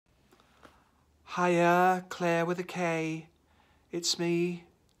Hiya, Claire with a K. It's me,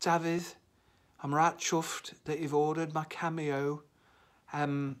 David. I'm right chuffed that you've ordered my cameo.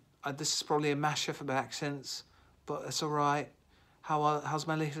 This is probably a mashup of accents, but it's all right. How's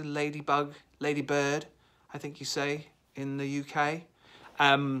my little ladybug, ladybird, I think you say, in the UK?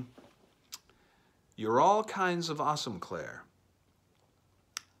 You're all kinds of awesome, Claire.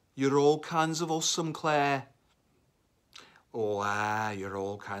 You're all kinds of awesome, Claire. Oh, you're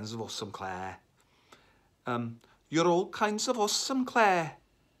all kinds of awesome, Claire. You're all kinds of awesome, Claire.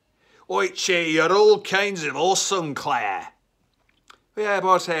 Oi, che, you're all kinds of awesome, Claire. Yeah,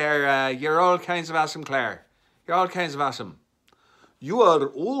 but you're all kinds of awesome, Claire. You're all kinds of awesome. You are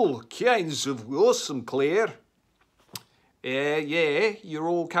all kinds of awesome, Claire. Yeah, you're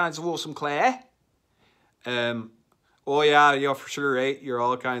all kinds of awesome, Claire. Oh yeah, you're for sure right. You're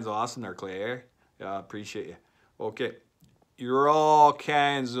all kinds of awesome there, Claire. Yeah, I appreciate you. Okay. You're all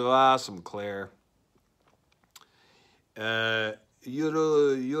kinds of awesome, Claire. You're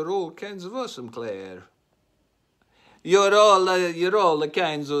all kinds of awesome, Claire. You're all the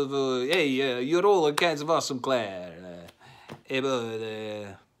kinds of you're all the kinds of awesome, Claire. I'm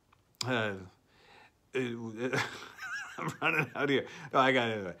running out here. Oh, I got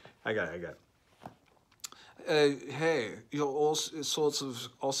it. I got it. Hey, you're all sorts of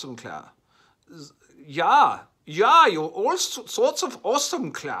awesome, Claire. Yeah, you're all sorts of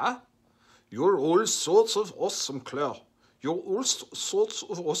awesome, Claire. You're all sorts of awesome, Claire. You're all sorts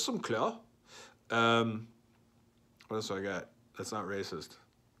of awesome, Claire. What else do I got? That's not racist.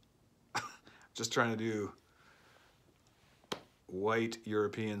 Just trying to do white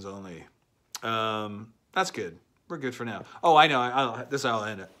Europeans only. That's good. We're good for now. Oh, I know. This I'll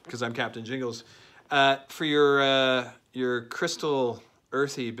end it because I'm Captain Jingles. For your crystal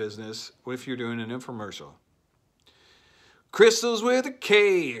earthy business, what if you're doing an infomercial? Crystals with a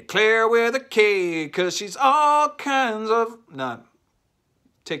K, Claire with a K, cause she's all kinds of... No,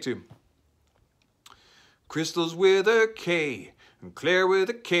 take two. Crystals with a K, and Claire with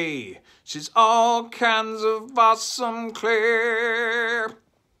a K, she's all kinds of awesome, Claire.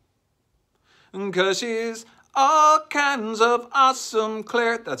 Cause she's all kinds of awesome,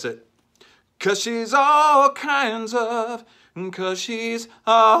 Claire. That's it. Cause she's all kinds of... Cause she's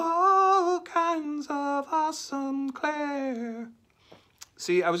all kinds of awesome, Claire.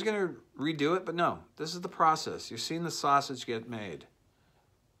 See, I was going to redo it, but no. This is the process. You're seeing the sausage get made.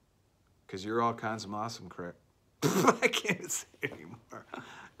 Because you're all kinds of awesome, Claire. I can't say anymore.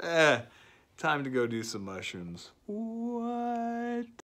 Time to go do some mushrooms. What?